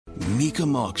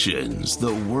Mecum Auctions,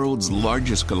 the world's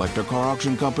largest collector car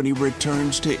auction company,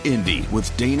 returns to Indy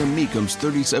with Dana Mecum's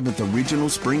 37th Regional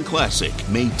Spring Classic,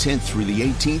 May 10th through the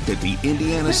 18th at the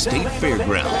Indiana State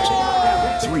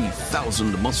Fairgrounds.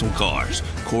 3,000 muscle cars,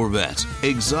 Corvettes,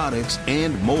 exotics,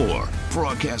 and more.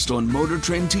 Broadcast on Motor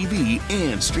Trend TV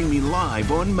and streaming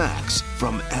live on Max.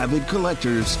 From avid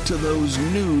collectors to those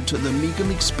new to the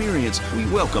Mecum experience, we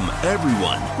welcome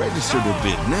everyone. Register to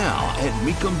bid now at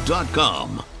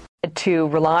Mecum.com. To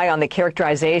rely on the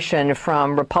characterization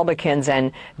from Republicans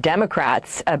and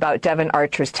Democrats about Devon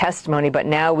Archer's testimony, but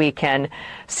now we can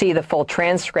see the full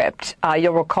transcript.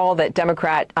 You'll recall that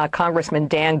Democrat Congressman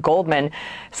Dan Goldman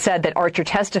said that Archer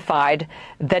testified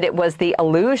that it was the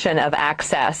illusion of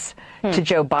access to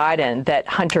Joe Biden that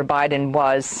Hunter Biden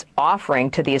was offering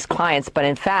to these clients. But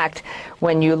in fact,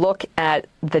 when you look at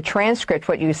the transcript,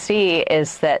 what you see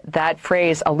is that that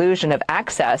phrase, illusion of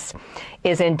access,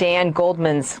 is in Dan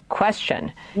Goldman's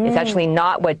question. It's actually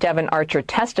not what Devon Archer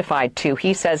testified to.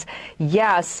 He says,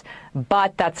 yes,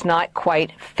 but that's not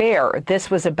quite fair.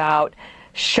 This was about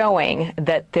showing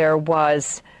that there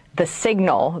was the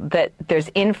signal that there's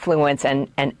influence and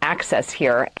access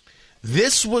here.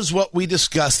 This was what we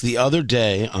discussed the other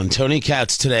day on Tony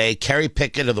Katz Today. Kerry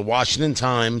Pickett of the Washington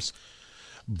Times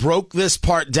broke this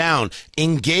part down,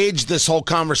 engaged this whole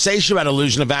conversation about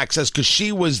illusion of access because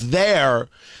she was there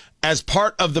as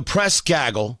part of the press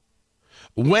gaggle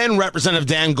when Representative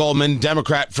Dan Goldman,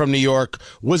 Democrat from New York,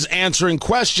 was answering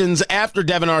questions after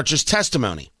Devon Archer's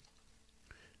testimony.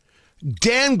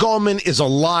 Dan Goldman is a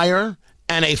liar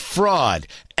and a fraud,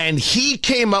 and he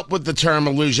came up with the term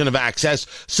illusion of access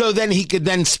so then he could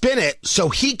then spin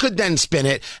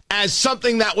it as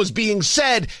something that was being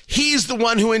said. He's the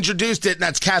one who introduced it, and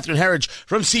that's Catherine Herridge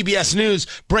from CBS News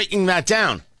breaking that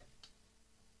down.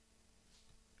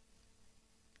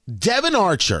 Devon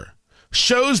Archer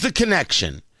shows the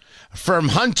connection from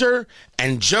Hunter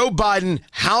and Joe Biden,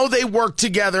 how they work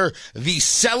together, the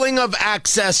selling of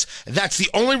access. That's the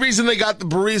only reason they got the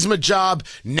Burisma job.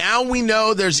 Now we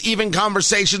know there's even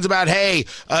conversations about, hey,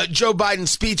 Joe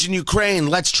Biden's speech in Ukraine,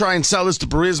 let's try and sell this to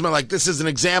Burisma like this is an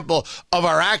example of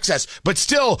our access. But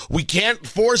still, we can't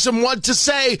force them what to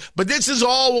say, but this is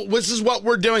what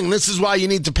we're doing. This is why you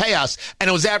need to pay us. And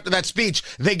it was after that speech,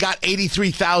 they got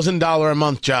 $83,000 a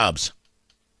month jobs.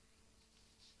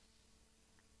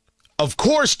 Of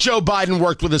course, Joe Biden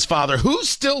worked with his father. Who's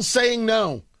still saying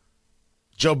no?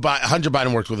 Hunter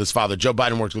Biden worked with his father. Joe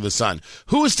Biden worked with his son.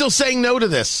 Who is still saying no to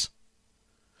this?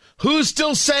 Who's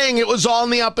still saying it was all in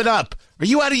the up and up? Are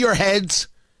you out of your heads?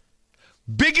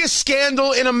 Biggest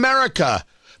scandal in America.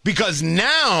 Because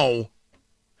now,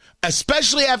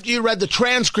 especially after you read the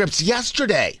transcripts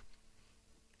yesterday,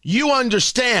 you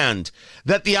understand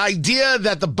that the idea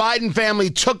that the Biden family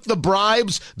took the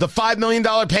bribes, the $5 million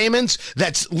payments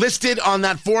that's listed on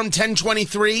that Form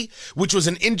 1023, which was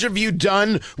an interview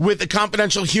done with a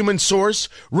confidential human source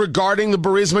regarding the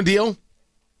Burisma deal,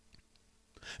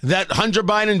 that Hunter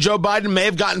Biden and Joe Biden may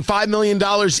have gotten $5 million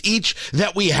each,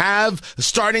 that we have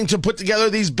starting to put together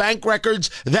these bank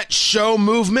records that show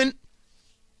movement.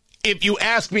 If you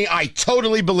ask me, I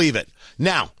totally believe it.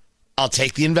 Now, I'll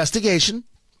take the investigation.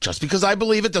 Just because I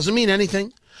believe it doesn't mean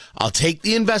anything. I'll take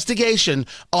the investigation.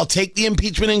 I'll take the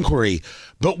impeachment inquiry.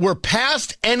 But we're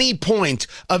past any point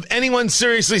of anyone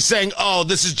seriously saying, oh,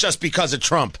 this is just because of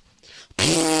Trump.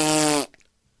 I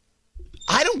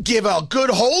don't give a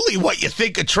good holy what you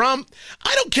think of Trump.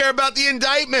 I don't care about the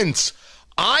indictments.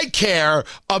 I care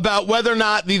about whether or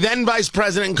not the then vice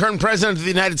president and current president of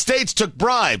the United States took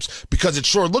bribes, because it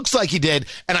sure looks like he did.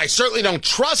 And I certainly don't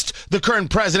trust the current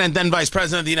president, then vice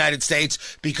president of the United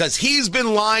States, because he's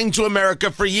been lying to America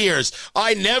for years.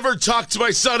 I never talked to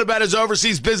my son about his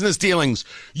overseas business dealings.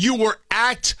 You were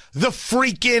at the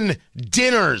freaking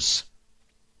dinners.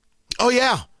 Oh,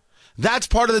 yeah. That's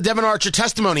part of the Devon Archer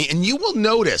testimony. And you will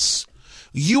notice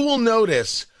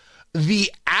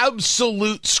the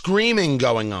absolute screaming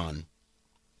going on.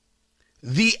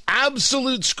 The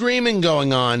absolute screaming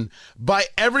going on by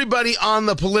everybody on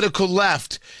the political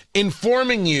left,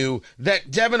 informing you that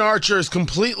Devon Archer is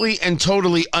completely and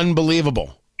totally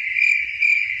unbelievable.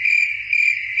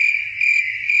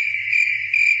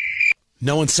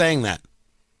 No one's saying that.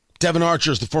 Devon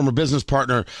Archer is the former business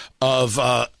partner of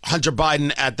Hunter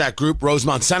Biden at that group,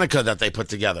 Rosemont Seneca, that they put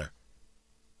together.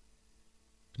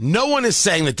 No one is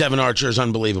saying that Devon Archer is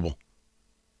unbelievable.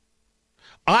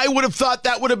 I would have thought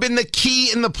that would have been the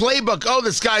key in the playbook. Oh,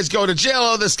 this guy's going to jail.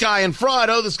 Oh, this guy in fraud.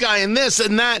 Oh, this guy in this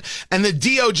and that. And the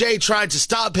DOJ tried to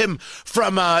stop him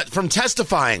from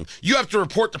testifying. You have to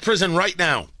report to prison right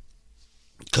now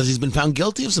because he's been found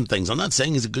guilty of some things. I'm not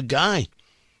saying he's a good guy.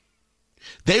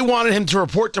 They wanted him to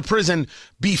report to prison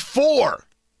before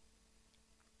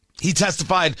he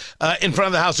testified in front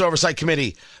of the House Oversight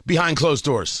Committee behind closed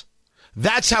doors.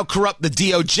 That's how corrupt the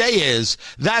DOJ is.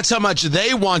 That's how much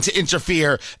they want to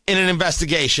interfere in an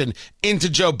investigation into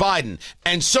Joe Biden.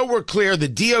 And so we're clear, the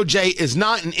DOJ is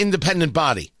not an independent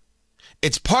body.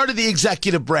 It's part of the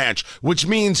executive branch, which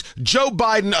means Joe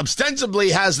Biden ostensibly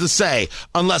has the say,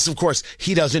 unless, of course,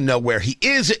 he doesn't know where he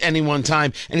is at any one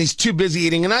time, and he's too busy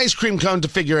eating an ice cream cone to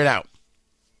figure it out.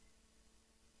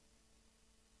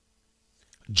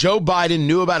 Joe Biden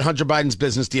knew about Hunter Biden's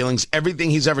business dealings. Everything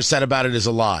he's ever said about it is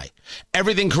a lie.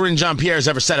 Everything Karine Jean-Pierre has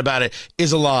ever said about it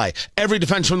is a lie. Every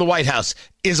defense from the White House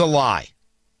is a lie.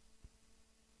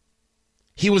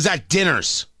 He was at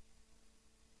dinners.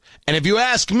 And if you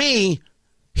ask me,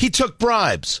 he took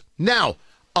bribes. Now,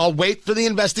 I'll wait for the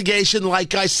investigation,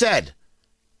 like I said.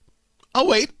 I'll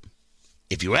wait.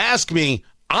 If you ask me,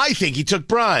 I think he took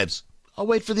bribes. I'll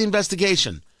wait for the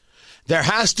investigation. There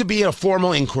has to be a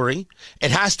formal inquiry.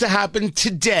 It has to happen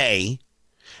today,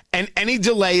 and any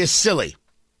delay is silly.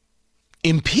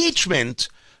 Impeachment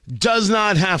does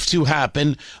not have to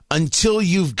happen until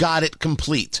you've got it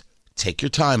complete. Take your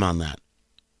time on that.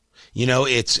 You know,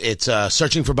 it's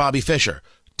searching for Bobby Fischer.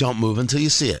 Don't move until you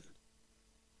see it.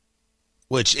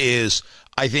 Which is,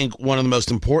 I think, one of the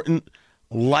most important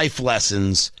life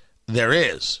lessons there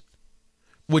is.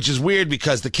 Which is weird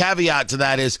because the caveat to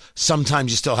that is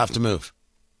sometimes you still have to move.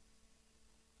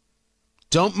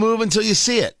 Don't move until you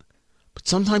see it. But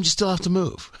sometimes you still have to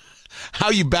move. How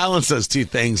you balance those two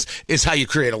things is how you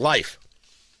create a life.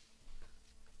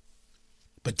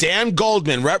 But Dan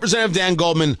Goldman, Representative Dan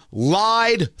Goldman,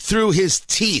 lied through his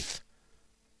teeth.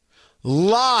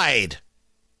 Lied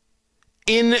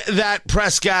in that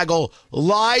press gaggle.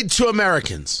 Lied to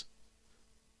Americans.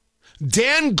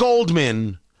 Dan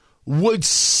Goldman would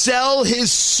sell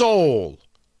his soul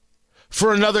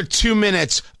for another 2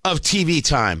 minutes of TV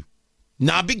time.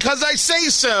 Not because I say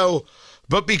so,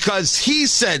 but because he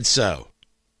said so.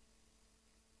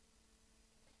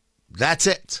 That's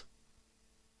it.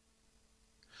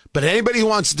 But anybody who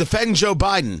wants to defend Joe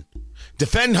Biden,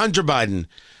 defend Hunter Biden,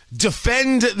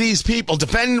 defend these people,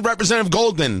 defend Representative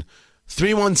Goldman,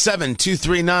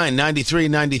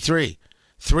 317-239-9393.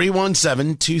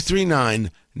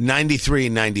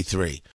 317-239-9393.